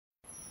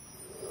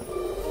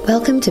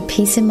Welcome to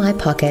Peace in My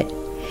Pocket,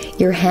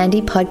 your handy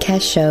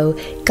podcast show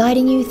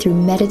guiding you through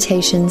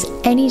meditations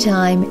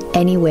anytime,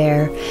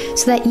 anywhere,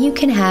 so that you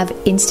can have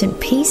instant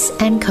peace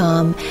and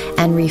calm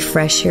and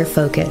refresh your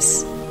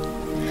focus.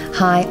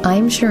 Hi,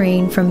 I'm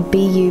Shireen from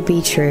Be You,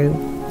 Be True.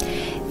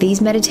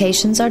 These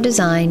meditations are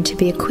designed to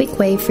be a quick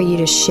way for you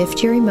to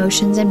shift your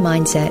emotions and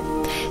mindset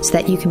so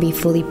that you can be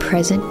fully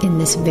present in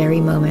this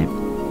very moment.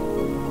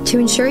 To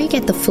ensure you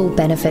get the full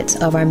benefits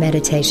of our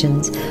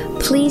meditations,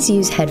 please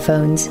use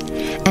headphones,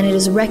 and it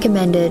is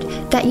recommended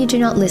that you do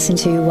not listen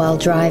to while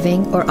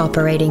driving or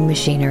operating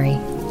machinery.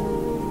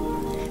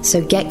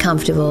 So get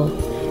comfortable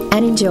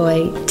and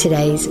enjoy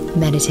today's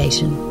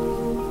meditation.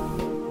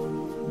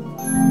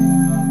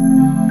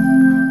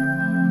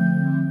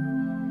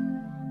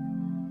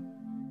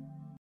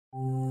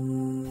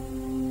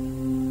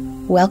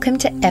 Welcome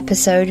to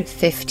episode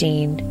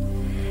 15.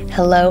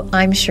 Hello,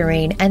 I'm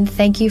Shireen, and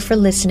thank you for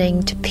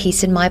listening to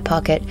Peace in My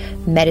Pocket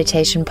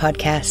Meditation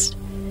Podcast.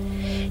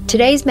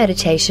 Today's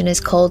meditation is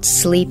called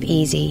Sleep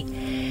Easy,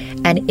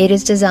 and it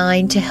is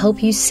designed to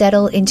help you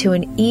settle into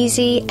an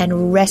easy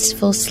and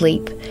restful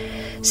sleep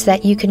so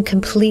that you can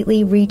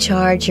completely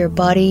recharge your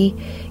body,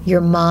 your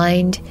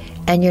mind,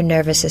 and your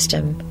nervous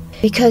system.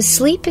 Because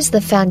sleep is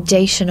the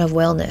foundation of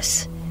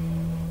wellness.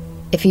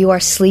 If you are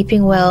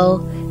sleeping well,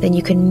 then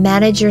you can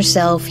manage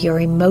yourself, your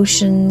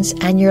emotions,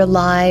 and your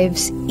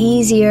lives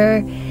easier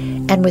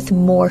and with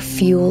more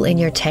fuel in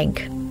your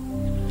tank.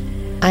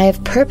 I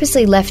have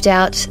purposely left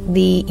out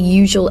the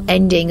usual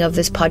ending of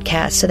this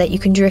podcast so that you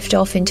can drift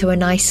off into a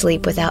nice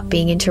sleep without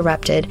being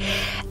interrupted.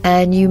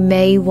 And you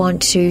may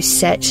want to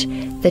set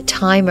the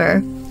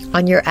timer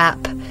on your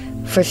app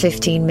for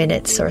 15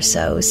 minutes or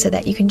so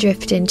that you can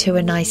drift into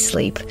a nice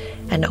sleep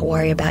and not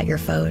worry about your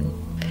phone.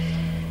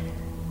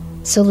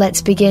 So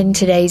let's begin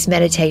today's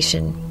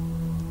meditation.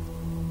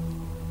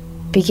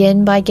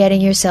 Begin by getting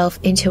yourself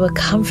into a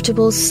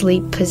comfortable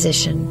sleep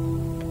position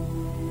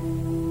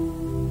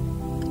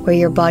where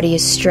your body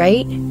is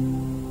straight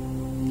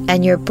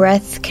and your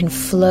breath can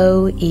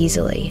flow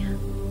easily.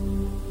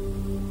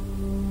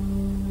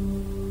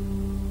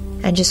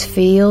 And just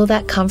feel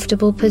that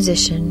comfortable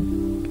position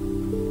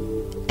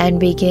and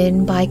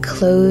begin by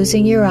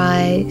closing your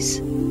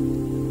eyes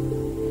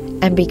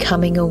and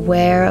becoming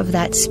aware of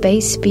that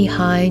space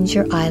behind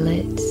your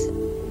eyelids.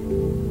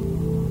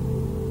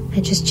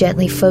 And just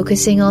gently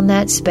focusing on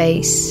that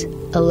space,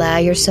 allow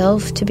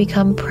yourself to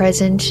become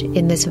present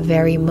in this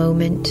very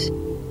moment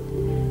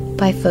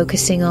by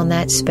focusing on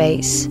that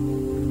space.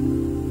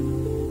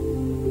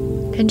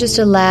 And just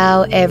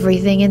allow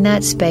everything in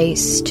that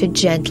space to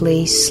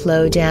gently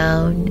slow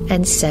down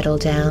and settle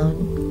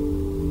down.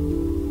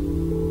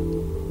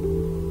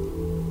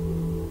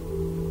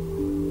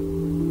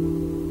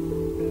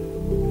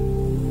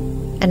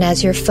 And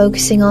as you're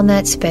focusing on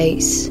that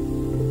space,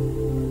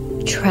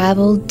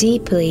 travel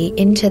deeply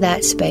into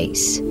that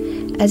space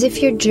as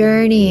if you're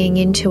journeying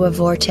into a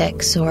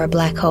vortex or a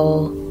black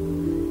hole.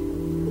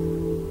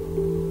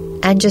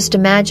 And just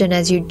imagine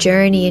as you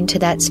journey into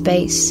that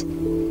space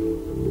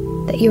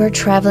that you are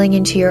traveling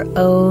into your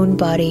own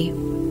body,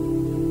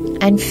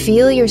 and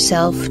feel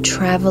yourself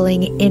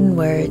traveling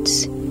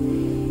inwards,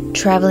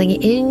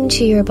 traveling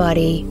into your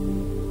body,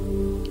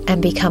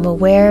 and become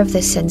aware of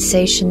the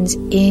sensations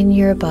in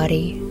your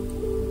body.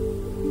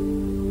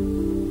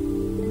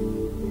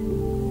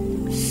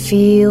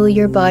 Feel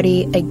your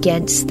body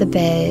against the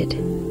bed.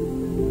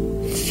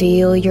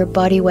 Feel your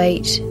body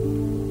weight.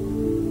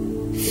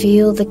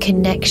 Feel the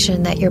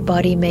connection that your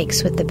body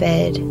makes with the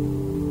bed.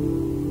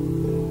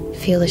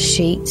 Feel the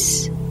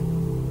sheets,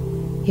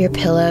 your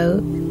pillow.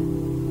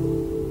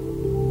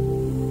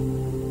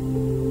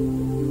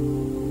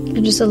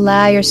 And just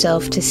allow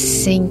yourself to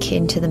sink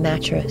into the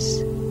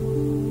mattress.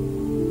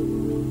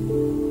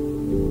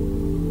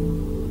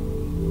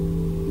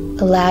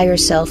 Allow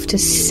yourself to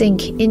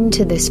sink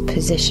into this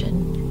position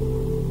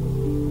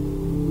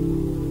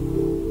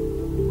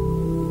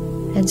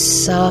and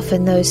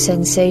soften those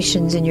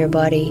sensations in your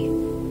body.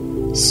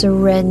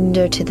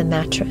 Surrender to the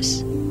mattress.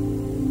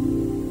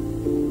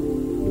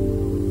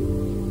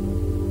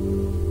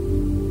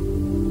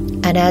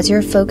 And as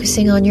you're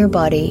focusing on your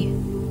body,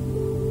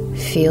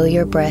 feel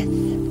your breath.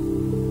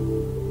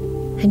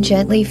 And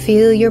gently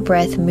feel your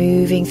breath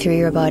moving through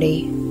your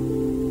body.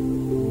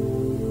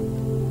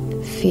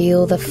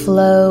 Feel the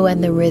flow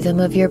and the rhythm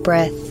of your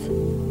breath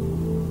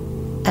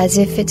as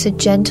if it's a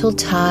gentle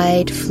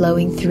tide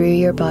flowing through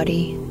your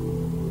body.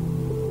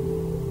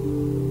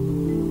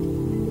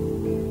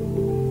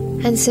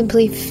 And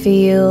simply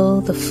feel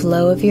the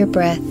flow of your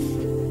breath,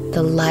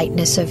 the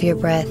lightness of your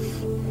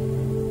breath,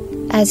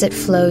 as it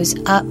flows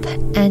up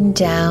and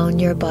down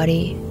your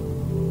body.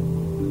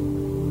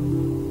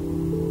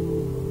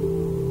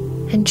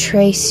 And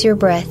trace your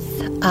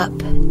breath up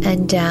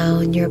and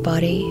down your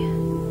body.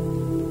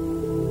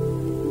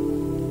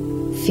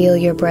 Feel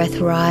your breath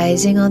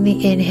rising on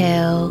the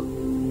inhale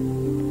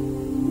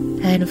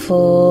and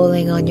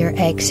falling on your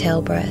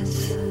exhale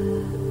breath.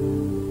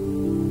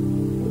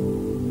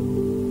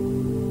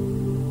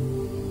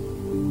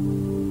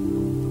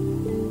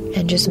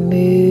 And just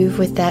move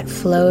with that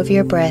flow of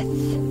your breath,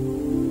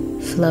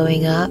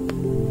 flowing up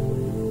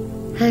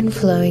and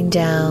flowing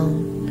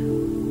down.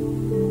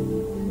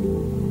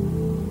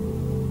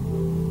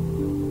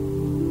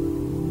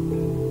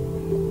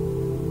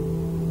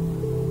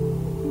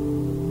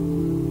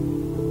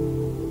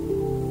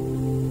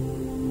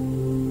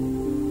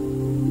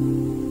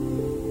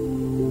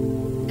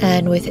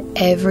 And with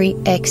every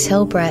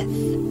exhale breath,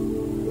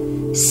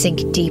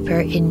 sink deeper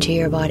into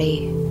your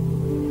body.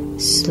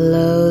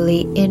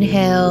 Slowly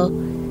inhale,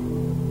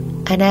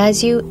 and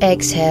as you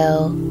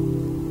exhale,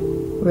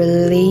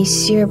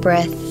 release your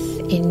breath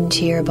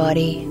into your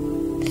body.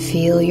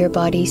 Feel your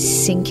body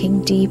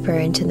sinking deeper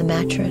into the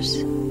mattress.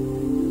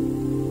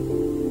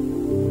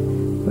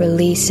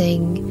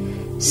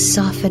 Releasing,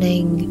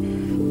 softening,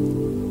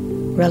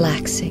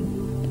 relaxing.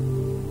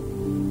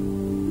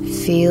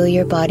 Feel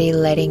your body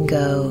letting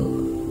go.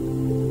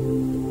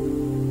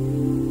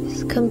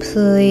 Just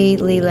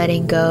completely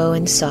letting go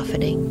and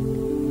softening.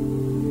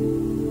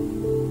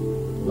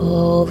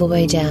 All the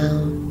way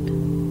down.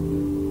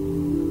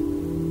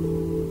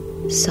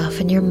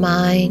 Soften your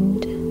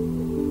mind.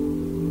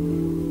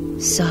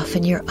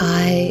 Soften your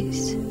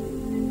eyes.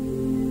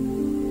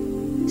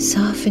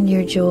 Soften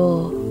your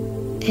jaw.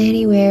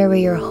 Anywhere where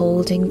you're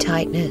holding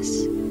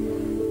tightness,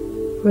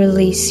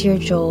 release your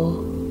jaw.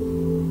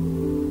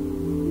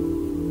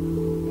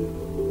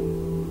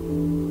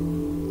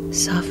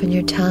 Soften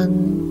your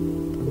tongue,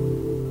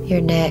 your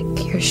neck,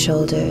 your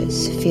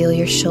shoulders. Feel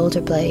your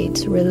shoulder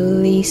blades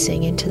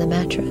releasing into the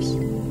mattress.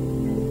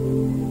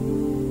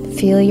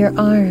 Feel your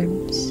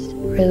arms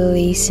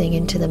releasing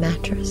into the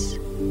mattress,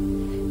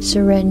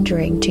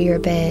 surrendering to your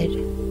bed.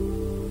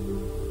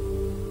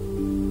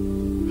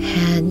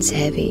 Hands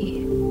heavy.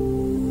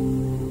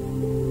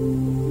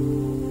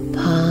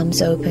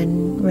 Palms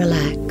open,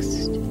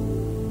 relaxed.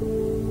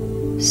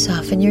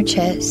 Soften your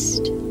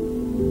chest.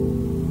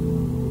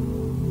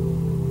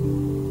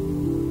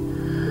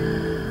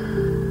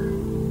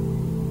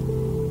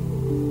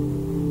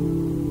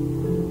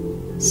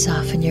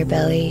 Soften your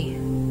belly.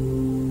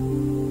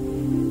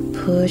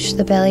 Push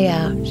the belly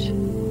out.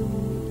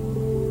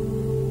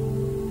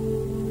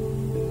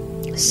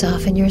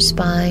 Soften your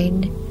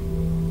spine.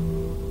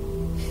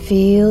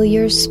 Feel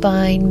your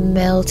spine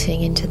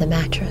melting into the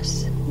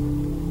mattress,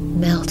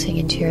 melting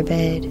into your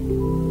bed.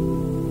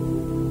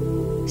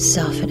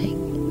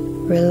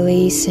 Softening,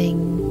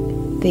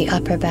 releasing the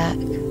upper back,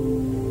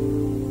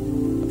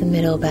 the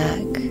middle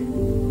back,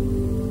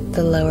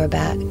 the lower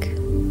back.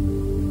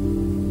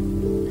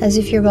 As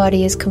if your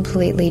body is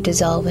completely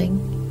dissolving.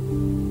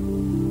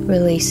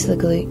 Release the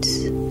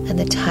glutes and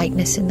the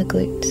tightness in the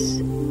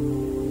glutes.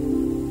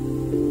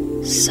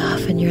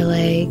 Soften your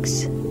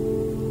legs.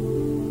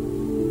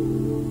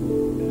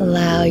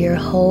 Allow your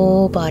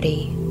whole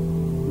body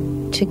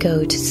to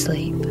go to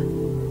sleep.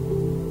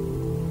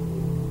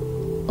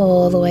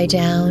 All the way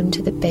down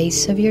to the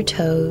base of your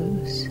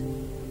toes.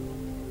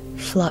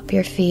 Flop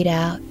your feet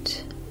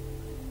out.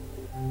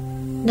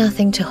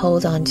 Nothing to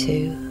hold on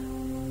to.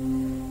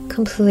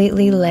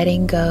 Completely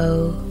letting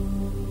go.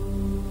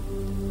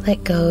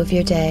 Let go of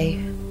your day.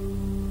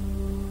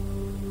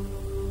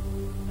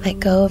 Let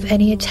go of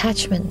any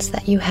attachments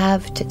that you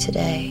have to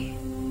today.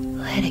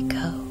 Let it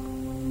go.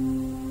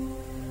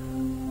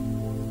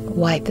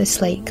 Wipe the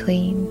slate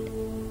clean.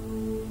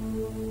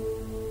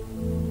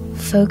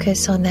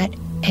 Focus on that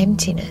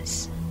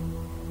emptiness.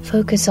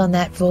 Focus on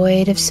that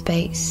void of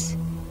space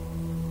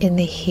in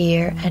the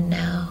here and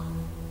now.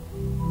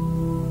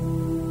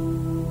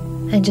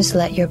 And just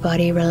let your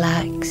body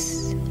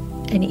relax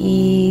and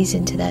ease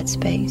into that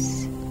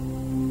space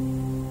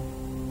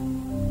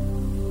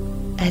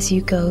as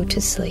you go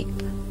to sleep.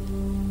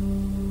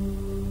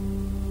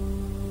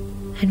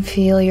 And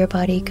feel your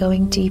body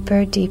going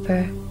deeper,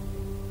 deeper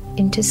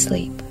into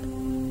sleep.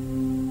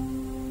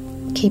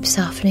 Keep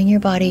softening your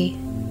body.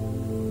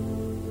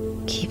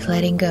 Keep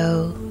letting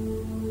go.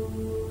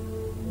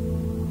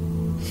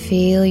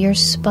 Feel your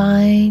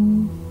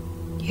spine,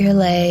 your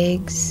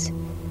legs,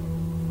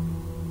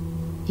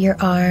 your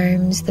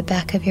arms, the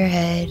back of your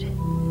head,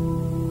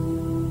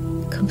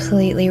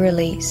 completely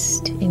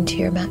released into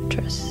your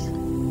mattress.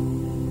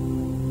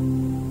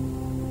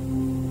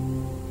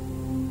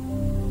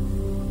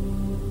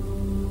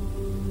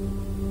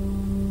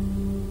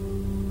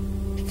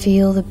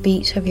 Feel the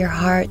beat of your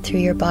heart through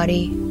your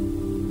body,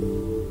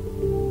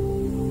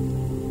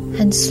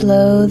 and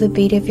slow the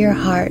beat of your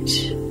heart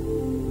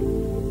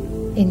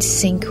in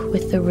sync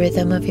with the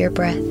rhythm of your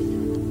breath.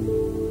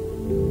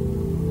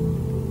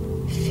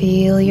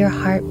 Feel your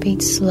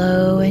heartbeat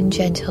slow and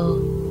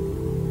gentle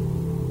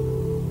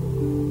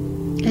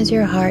as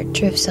your heart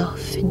drifts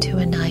off into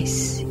a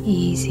nice,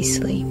 easy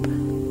sleep.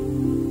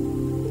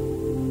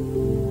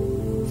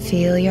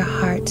 Feel your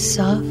heart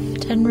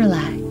soft and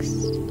relaxed.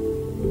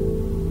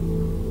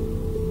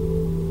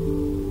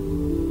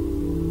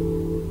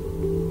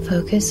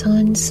 Focus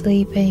on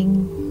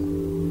sleeping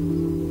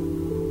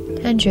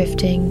and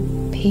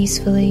drifting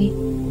peacefully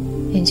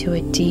into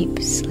a deep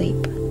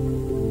sleep.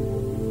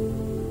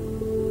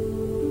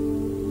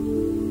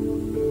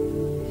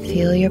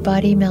 Feel your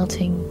body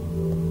melting.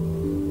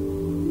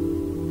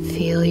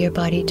 Feel your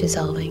body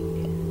dissolving.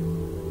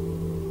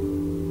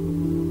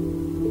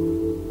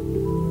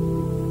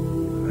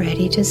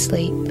 Ready to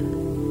sleep.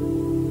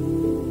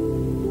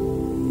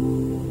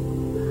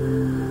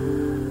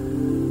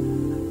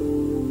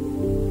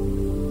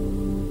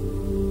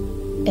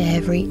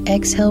 Every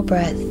exhale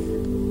breath,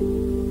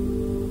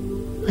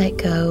 let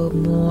go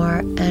more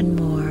and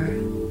more.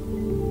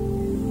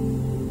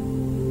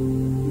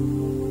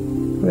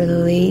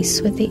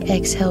 Release with the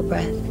exhale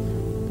breath.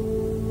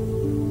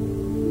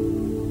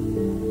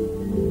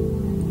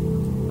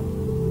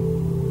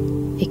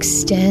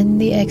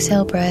 Extend the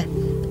exhale breath.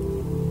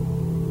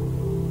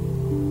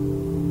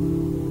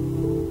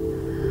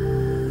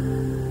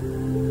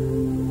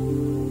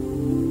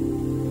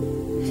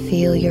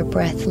 Feel your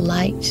breath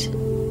light,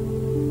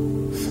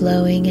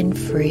 flowing and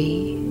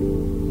free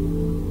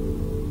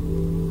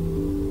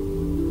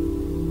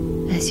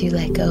as you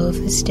let go of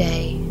this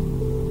day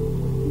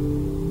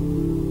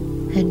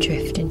and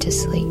drift into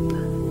sleep.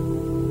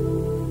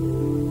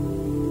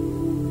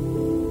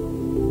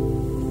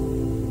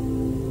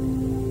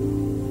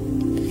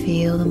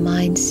 Feel the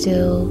mind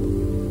still,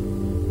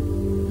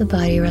 the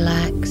body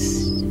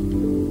relaxed,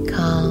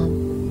 calm.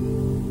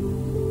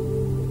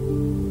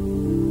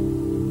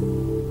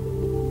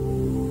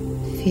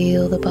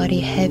 Feel the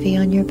body heavy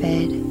on your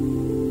bed.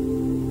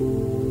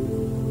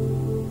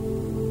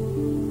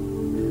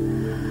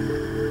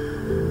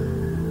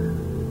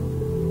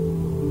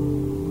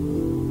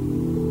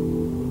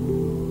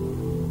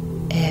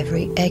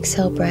 Every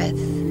exhale breath,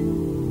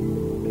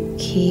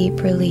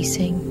 keep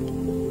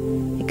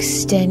releasing,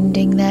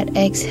 extending that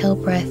exhale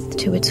breath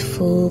to its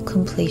full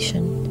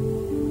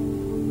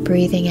completion,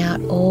 breathing out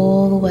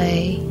all the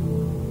way,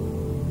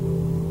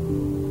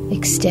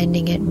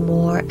 extending it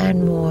more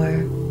and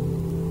more.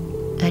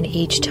 And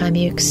each time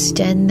you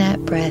extend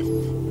that breath,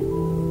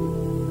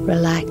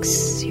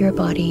 relax your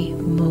body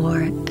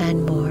more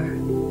and more,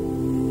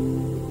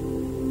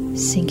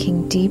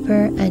 sinking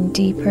deeper and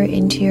deeper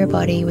into your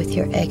body with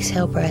your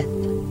exhale breath,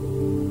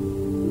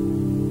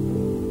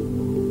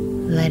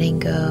 letting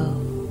go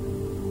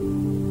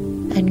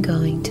and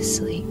going to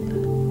sleep.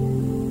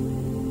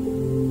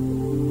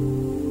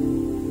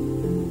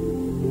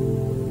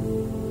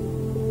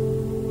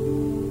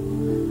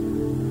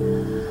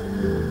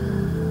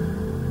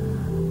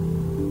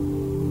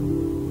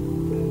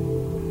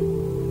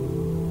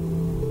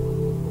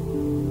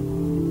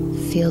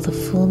 Feel the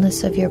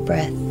fullness of your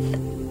breath,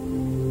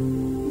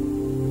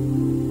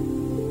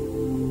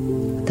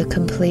 the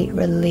complete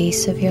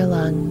release of your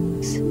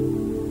lungs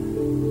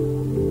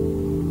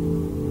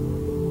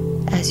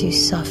as you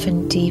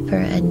soften deeper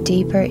and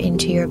deeper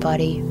into your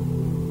body.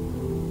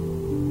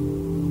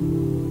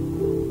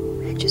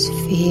 And just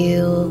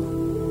feel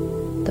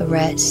the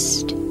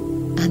rest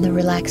and the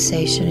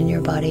relaxation in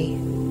your body.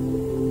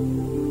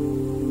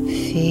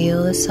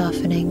 Feel the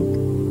softening.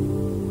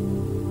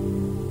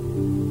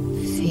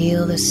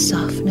 Feel the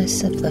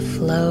softness of the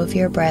flow of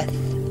your breath.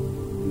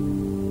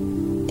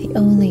 The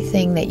only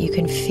thing that you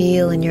can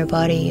feel in your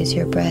body is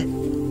your breath.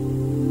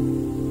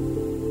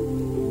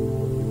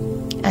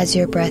 As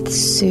your breath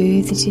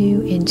soothes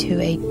you into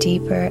a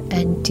deeper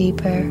and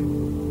deeper,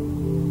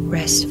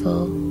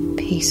 restful,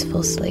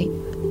 peaceful sleep.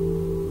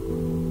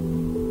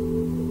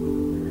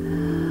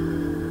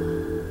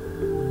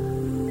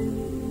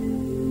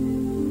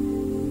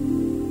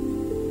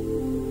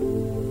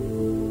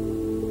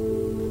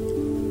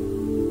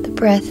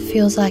 Breath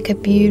feels like a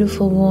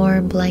beautiful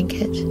warm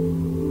blanket,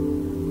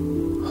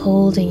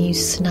 holding you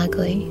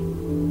snugly,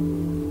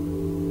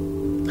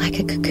 like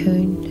a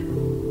cocoon.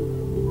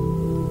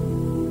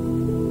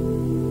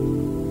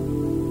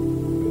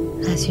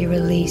 As you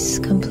release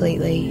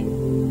completely,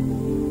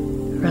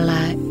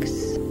 relax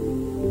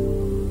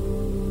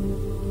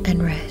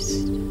and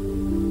rest.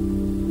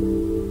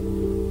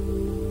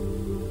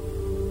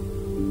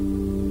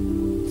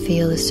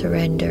 Feel the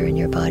surrender in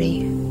your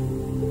body.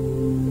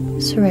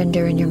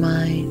 Surrender in your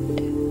mind,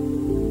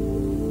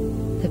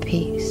 the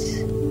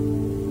peace,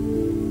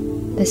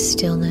 the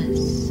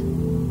stillness,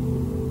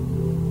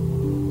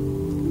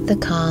 the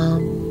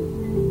calm.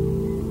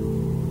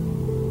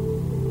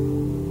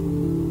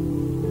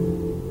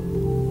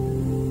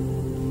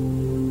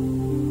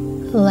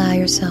 Allow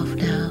yourself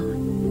now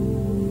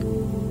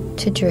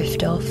to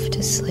drift off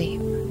to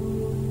sleep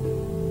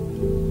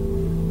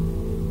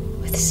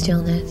with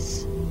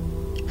stillness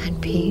and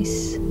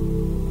peace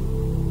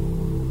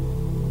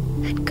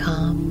and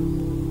calm.